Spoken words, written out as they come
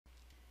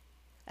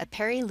A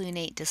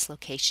peri-lunate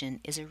dislocation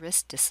is a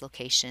wrist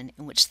dislocation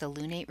in which the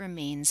lunate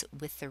remains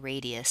with the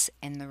radius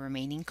and the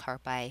remaining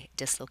carpi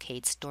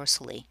dislocates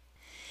dorsally.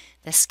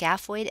 The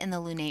scaphoid and the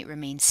lunate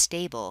remain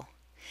stable,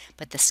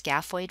 but the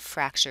scaphoid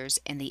fractures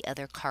and the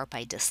other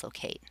carpi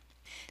dislocate.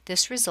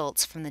 This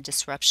results from the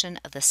disruption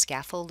of the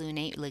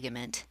scapholunate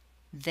ligament,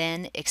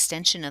 then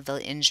extension of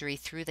the injury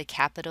through the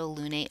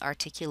capitolunate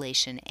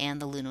articulation and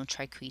the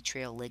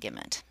lunotriquetral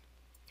ligament.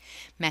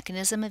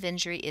 Mechanism of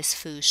injury is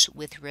Fuchs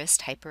with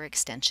wrist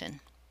hyperextension.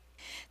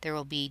 There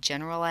will be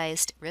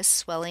generalized wrist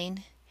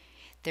swelling.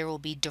 There will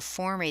be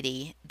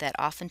deformity that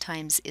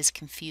oftentimes is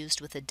confused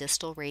with a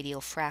distal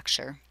radial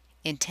fracture,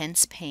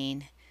 intense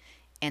pain,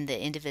 and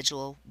the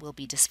individual will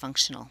be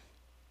dysfunctional.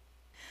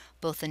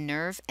 Both a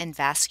nerve and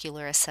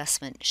vascular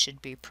assessment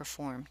should be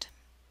performed.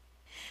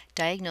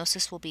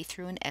 Diagnosis will be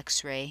through an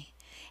X-ray,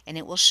 and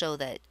it will show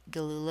that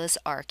Galula's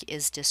arc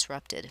is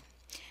disrupted.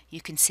 You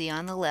can see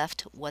on the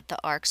left what the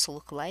arcs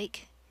look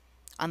like.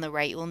 On the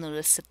right, you will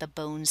notice that the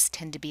bones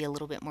tend to be a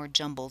little bit more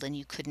jumbled and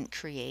you couldn't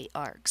create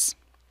arcs.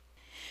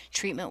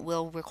 Treatment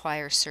will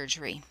require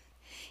surgery.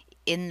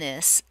 In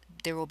this,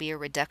 there will be a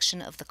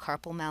reduction of the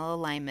carpal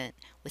malalignment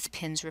with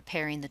pins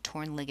repairing the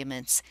torn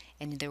ligaments,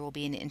 and there will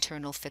be an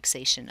internal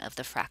fixation of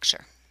the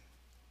fracture.